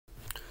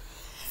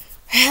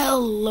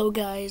Hello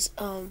guys,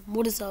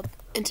 what is up?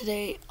 And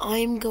today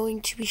I'm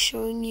going to be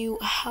showing you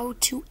how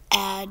to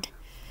add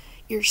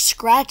your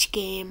Scratch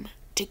game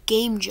to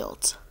Game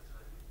Jolt.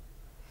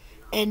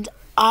 And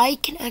I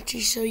can actually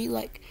show you,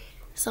 like,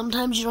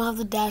 sometimes you don't have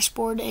the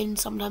dashboard and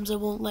sometimes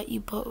it won't let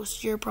you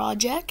post your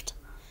project.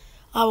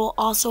 I will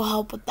also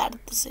help with that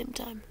at the same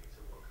time.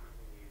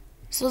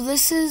 So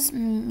this is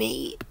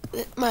me.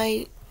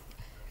 My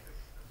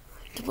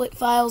template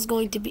file is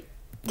going to be,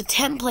 the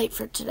template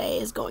for today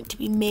is going to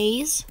be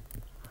Maze.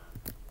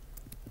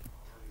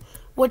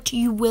 What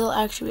you will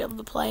actually be able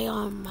to play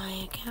on my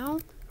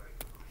account.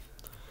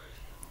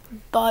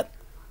 But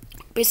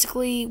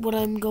basically what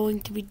I'm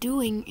going to be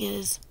doing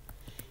is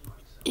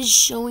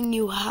showing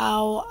you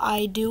how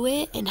I do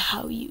it and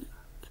how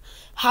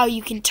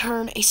you can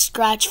turn a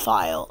Scratch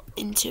file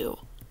into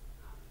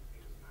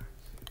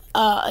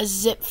a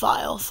zip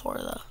file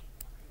to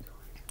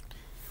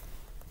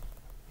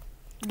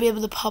be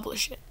able to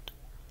publish it.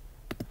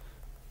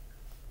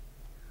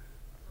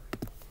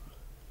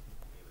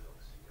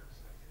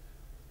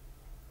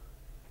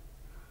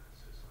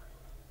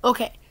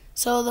 Okay,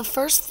 so the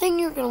first thing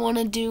you're going to want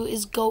to do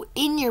is go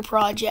in your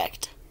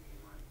project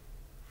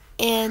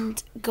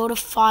and go to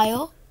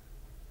File,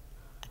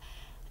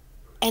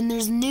 and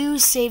there's New,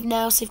 Save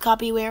Now, Save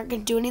Copy. We aren't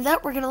going to do any of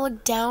that. We're going to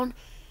look down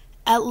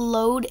at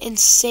Load and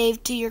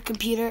Save to your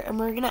computer, and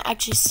we're going to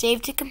actually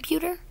save to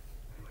computer.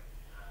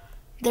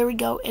 There we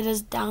go, it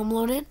is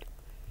downloaded.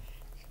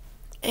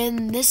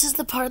 And this is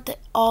the part that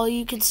all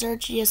you can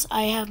search. Yes,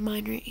 I have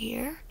mine right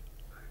here.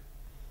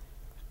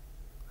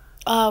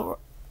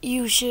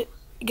 You should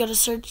go to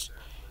search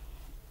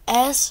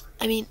HTML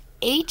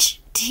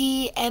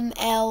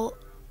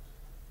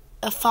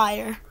a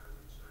fire.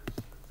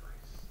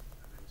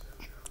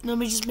 Let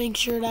me just make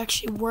sure it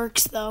actually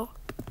works though.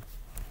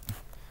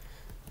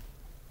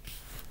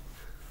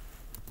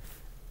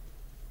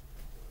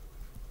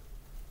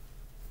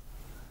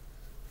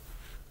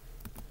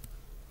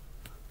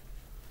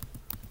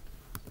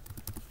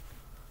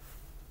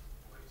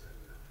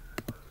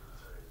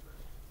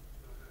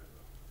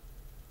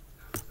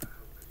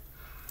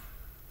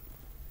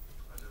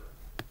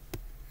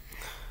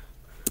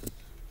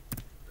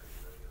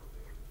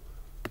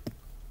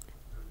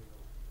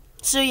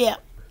 So yeah,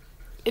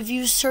 if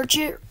you search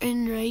it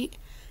and right,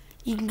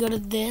 you can go to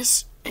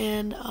this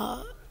and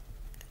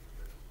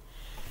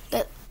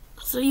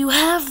so you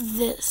have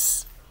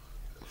this.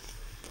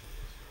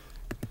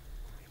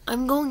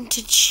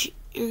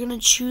 You're gonna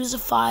choose a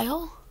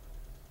file,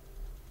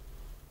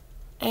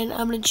 and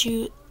I'm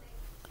gonna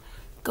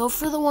go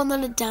for the one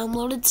that it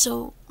downloaded.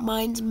 So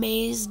mine's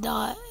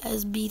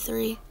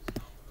maze.sb3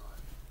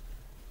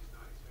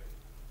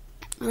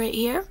 right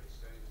here.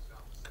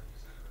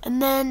 And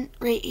then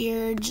right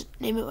here, just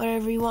name it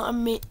whatever you want.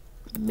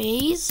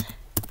 Maze.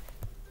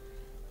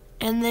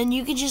 And then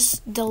you can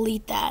just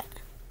delete that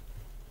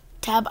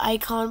tab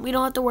icon. We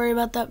don't have to worry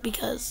about that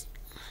because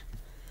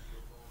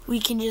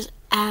we can just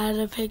add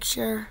a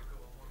picture.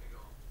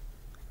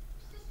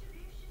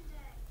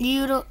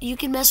 You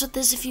can mess with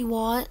this if you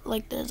want.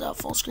 Like, there's a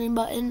full screen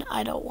button.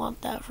 I don't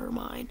want that for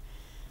mine.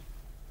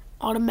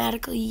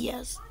 Automatically,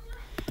 yes.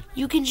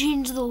 You can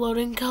change the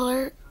loading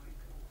color.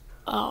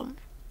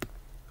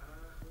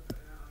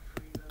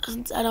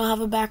 Since I don't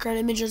have a background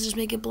image, I'll just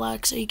make it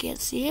black so you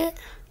can't see it.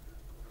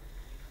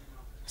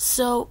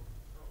 So,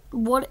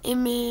 what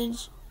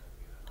image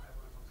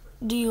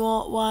do you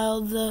want while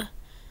the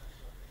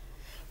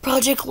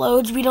project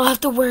loads? We don't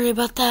have to worry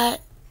about that.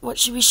 What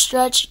should be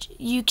stretched?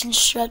 You can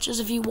stretch this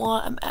if you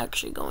want. I'm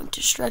actually going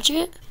to stretch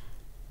it.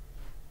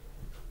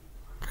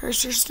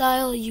 Cursor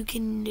style, you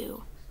can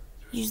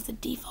use the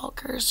default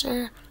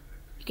cursor.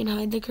 You can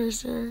hide the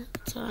cursor.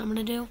 That's what I'm going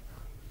to do.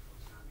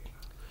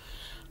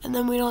 And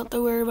then we don't have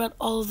to worry about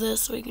all of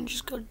this, so we can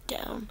just go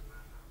down.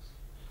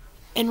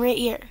 And right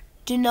here,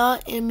 do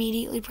not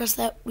immediately press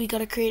that. We got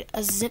to create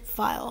a zip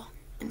file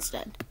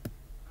instead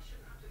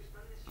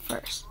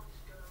first.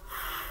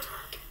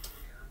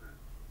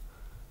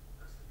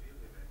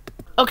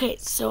 Okay,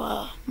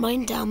 so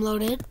mine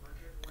downloaded.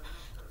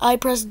 I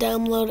pressed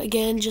download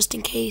again just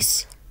in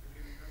case.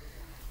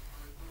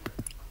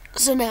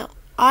 So now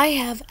I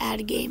have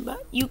add game,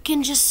 but you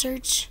can just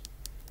search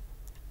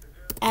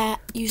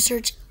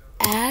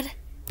add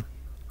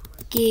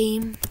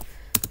game,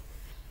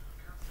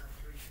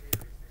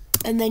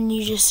 and then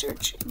you just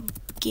search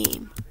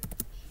Game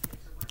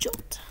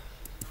Jolt,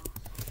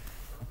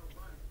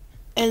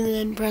 and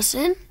then press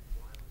in,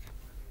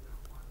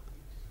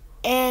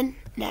 and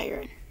now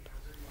you're in.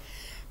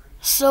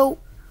 So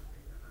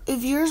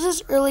if yours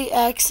is early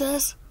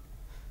access,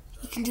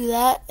 you can do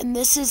that, and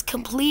this is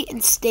complete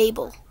and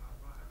stable.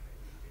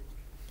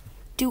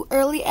 Do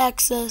early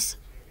access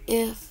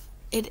if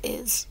it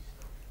is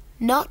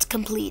not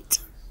complete,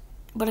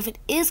 but if it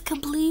is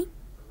complete,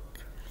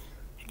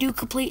 do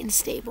complete and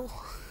stable.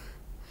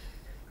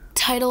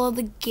 Title of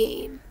the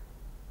game.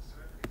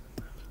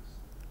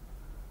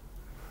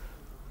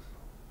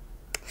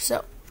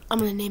 So I'm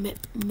gonna name it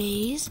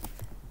Maze.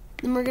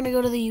 Then we're gonna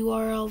go to the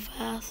URL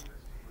path.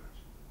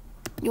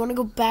 You want to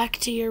go back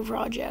to your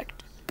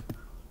project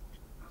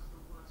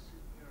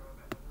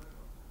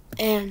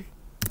and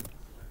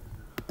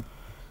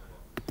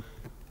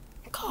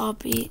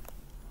copy.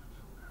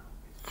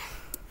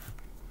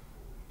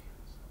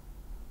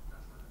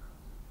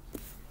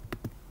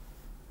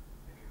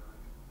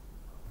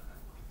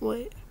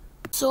 Wait.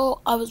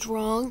 So I was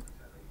wrong.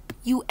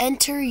 You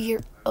enter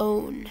your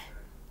own.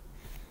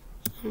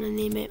 I'm gonna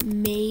name it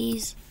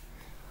Maze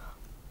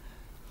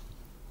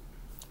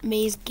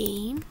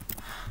Game.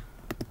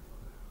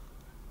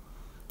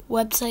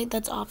 Website,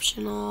 that's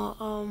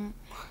optional.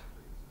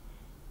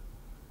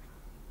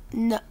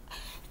 No.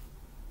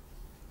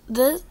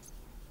 This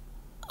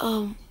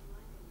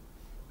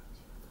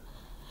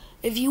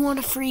if you want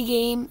a free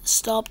game,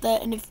 stop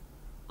that, and if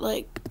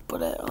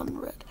put it on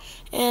red.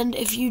 And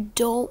if you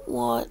don't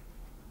want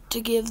to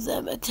give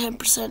them a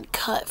 10%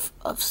 cut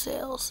of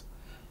sales,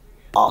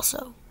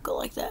 also go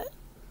like that.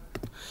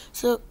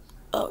 So,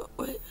 oh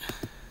wait.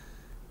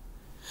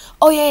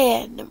 Oh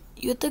yeah. No,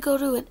 you have to go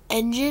to an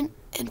engine,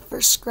 and for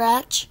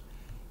Scratch,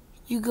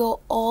 you go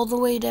all the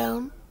way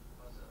down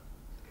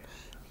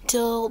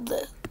till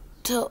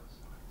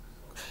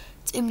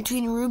it's in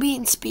between Ruby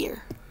and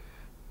Spear.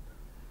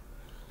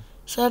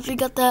 So after you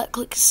got that,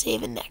 click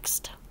Save and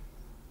Next.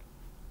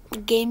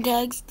 Game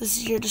tags, this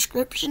is your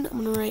description.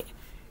 I'm gonna write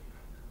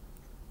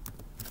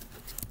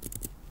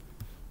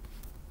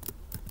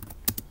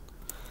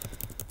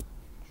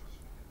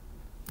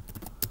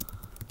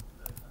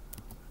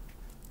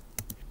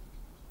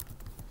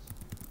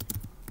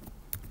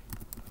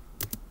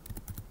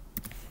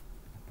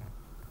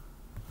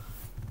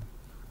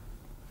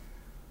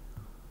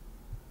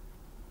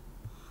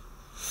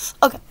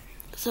okay,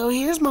 so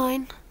here's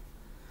mine.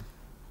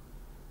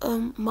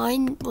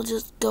 Mine will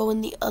just go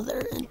in the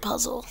other in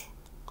puzzle.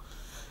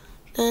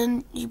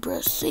 Then you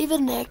press Save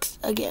and Next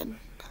again.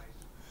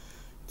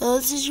 Now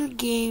this is your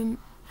game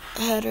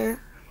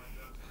header.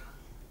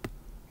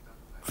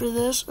 For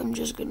this, I'm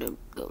just gonna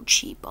go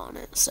cheap on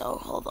it. So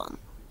hold on.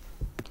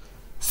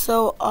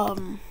 So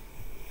I'm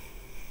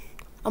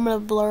gonna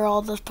blur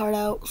all this part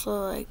out. So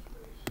like,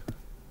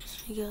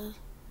 you guys.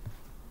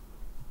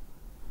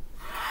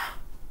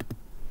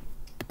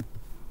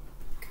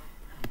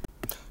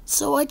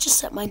 So I just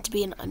set mine to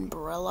be an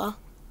umbrella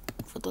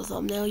for the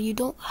thumbnail. You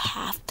don't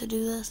have to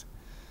do this.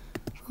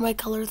 For my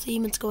color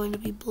theme, it's going to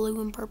be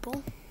blue and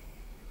purple.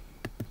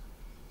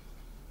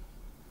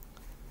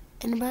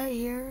 And about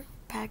here,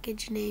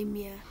 package name,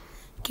 yeah,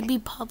 it can be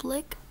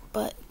public,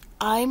 but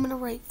I'm gonna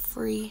write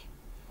free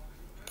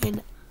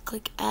and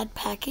click add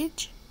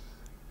package.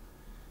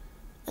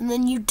 And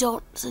then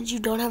since you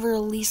don't have a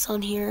release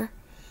on here,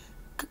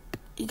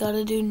 you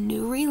gotta do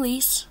new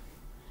release.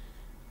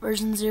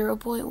 Version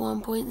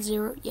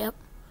 0.1.0, yep.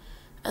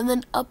 And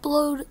then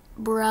upload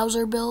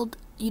browser build.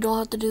 You don't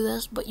have to do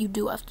this, but you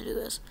do have to do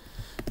this.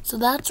 So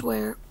that's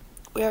where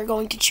we are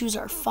going to choose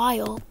our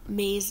file,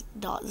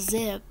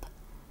 maze.zip.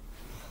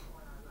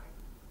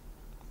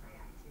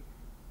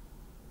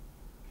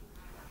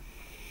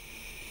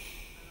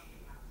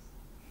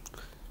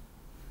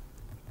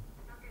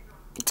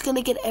 It's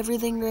gonna get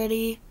everything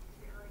ready.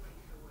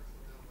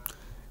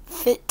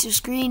 Fit to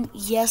screen,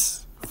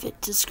 yes, fit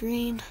to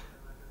screen.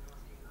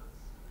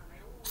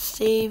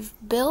 Save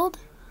build.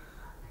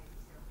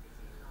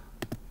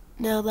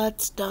 Now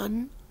that's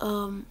done.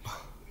 Then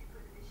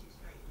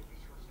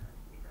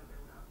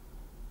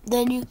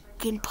you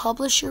can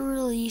publish your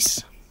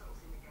release,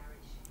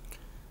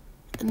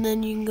 and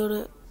then you can go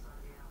to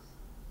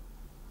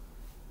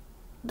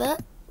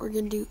that. We're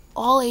gonna do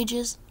all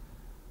ages.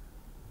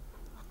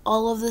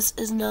 All of this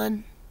is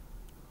none.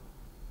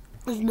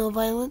 There's no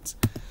violence.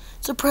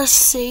 So press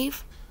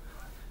save,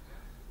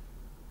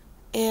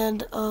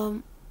 and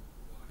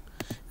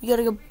you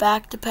gotta go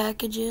back to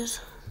packages,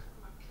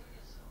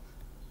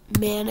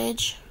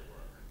 manage,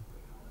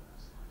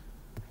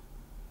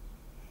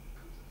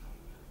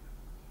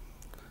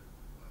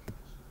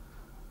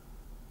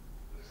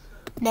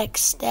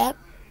 next step,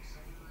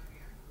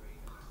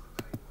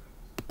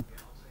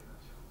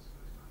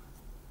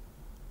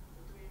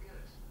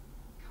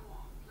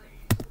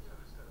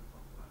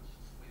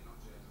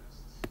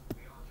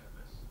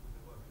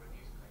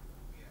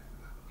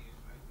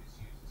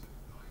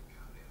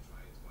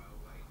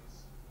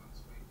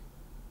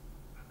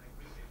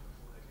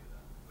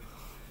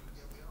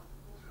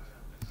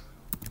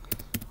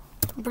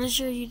 I'm pretty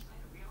sure you.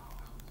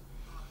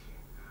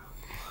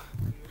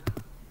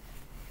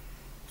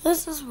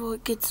 This is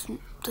what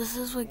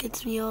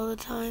gets me all the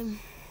time.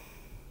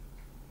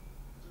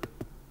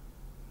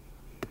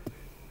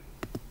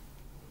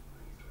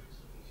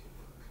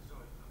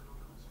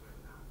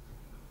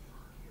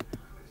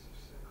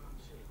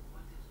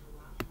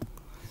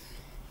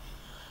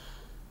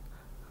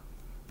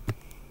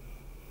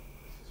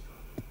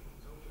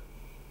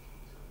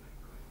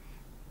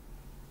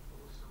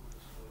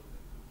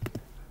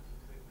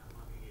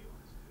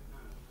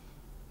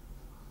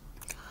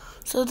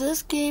 So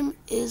this game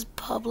is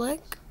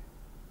public.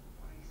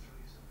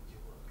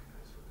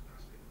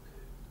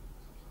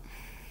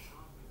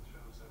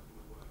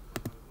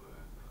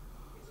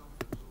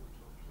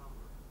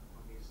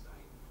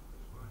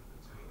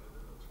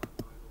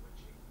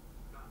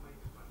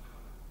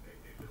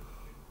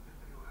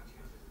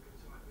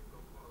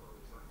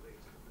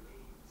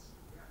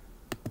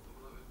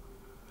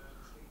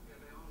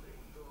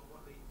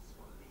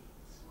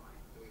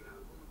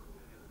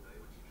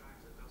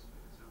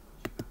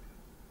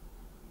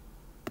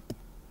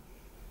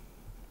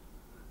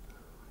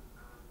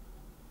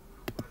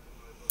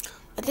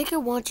 think I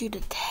want you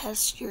to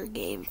test your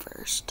game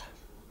first.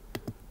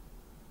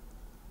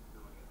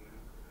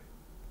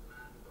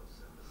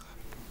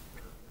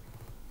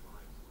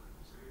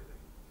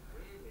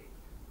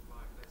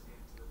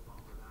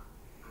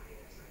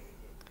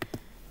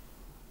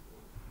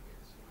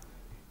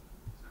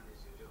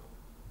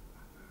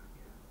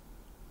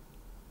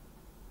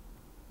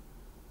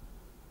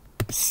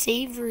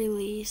 Save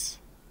release.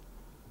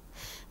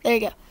 There you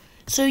go.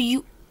 So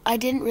I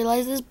didn't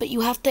realize this, but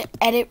you have to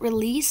edit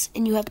release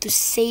and you have to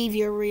save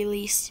your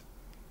release.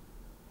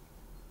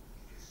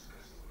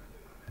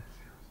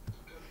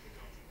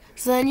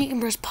 So then you can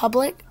press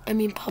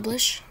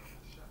publish.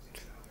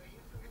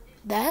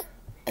 That,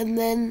 and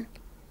then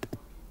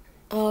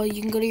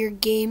you can go to your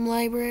game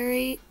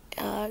library,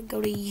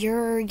 go to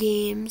your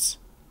games.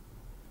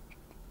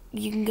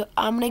 You can go.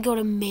 I'm gonna go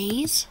to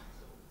Maze.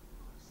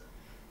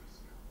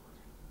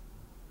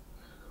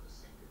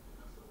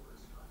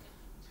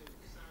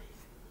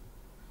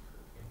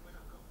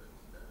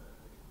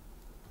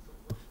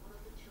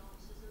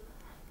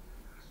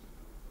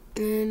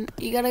 And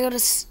you gotta go to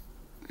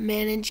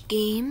manage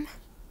game,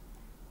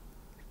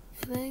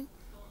 I think.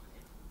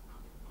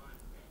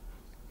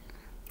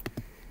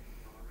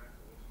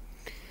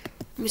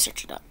 Let me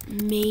search it up.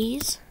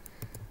 Maze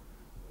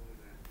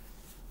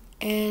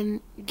and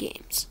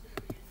games.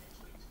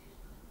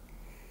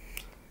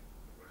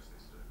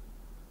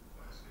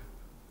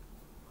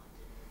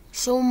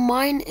 So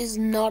mine is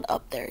not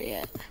up there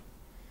yet.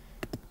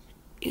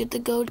 You have to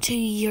go to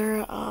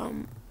your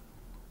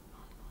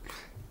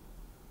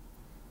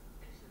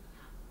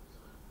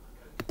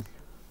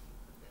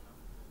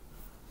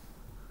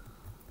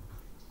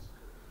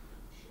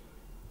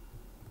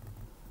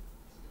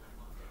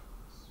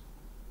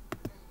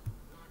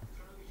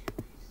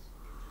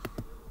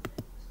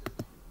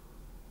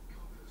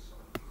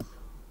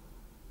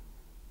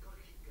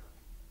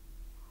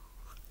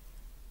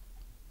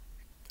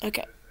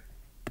okay.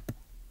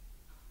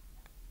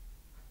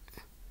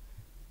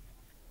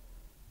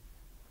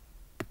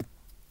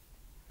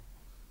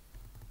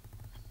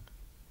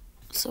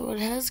 So it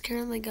has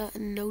currently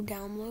gotten no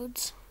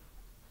downloads,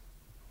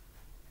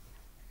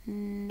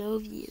 no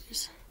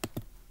views.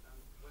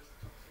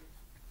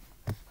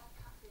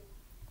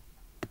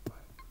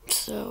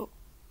 So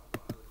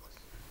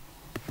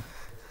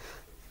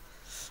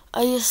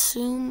I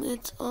assume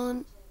it's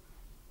on.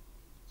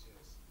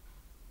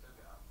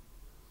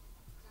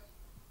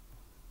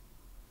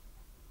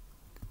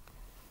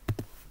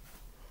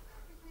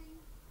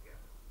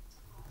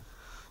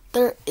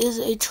 There is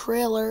a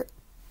trailer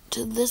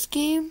to this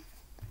game,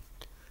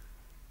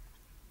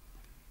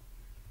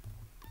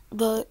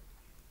 but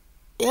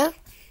yeah,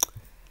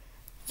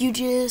 you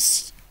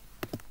just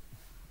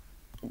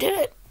did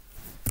it.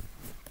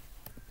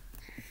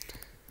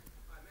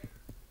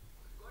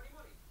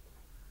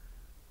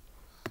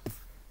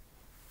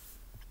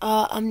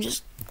 I'm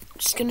just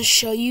gonna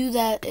show you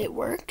that it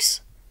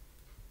works.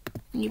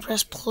 When you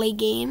press play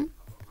game,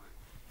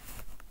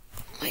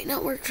 might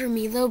not work for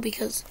me though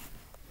because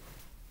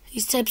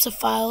these types of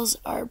files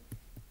are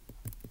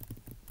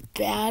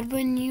bad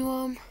when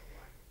you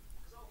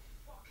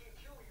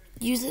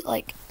use it.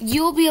 Like,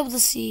 you'll be able to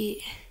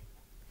see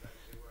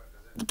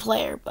the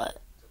player,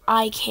 but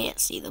I can't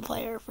see the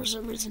player for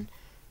some reason.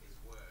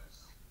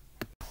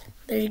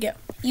 There you go.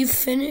 You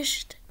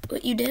finished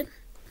what you did,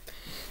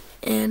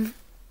 and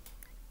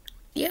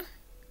yeah,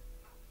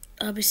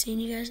 I'll be seeing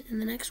you guys in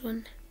the next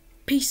one.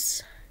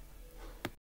 Peace.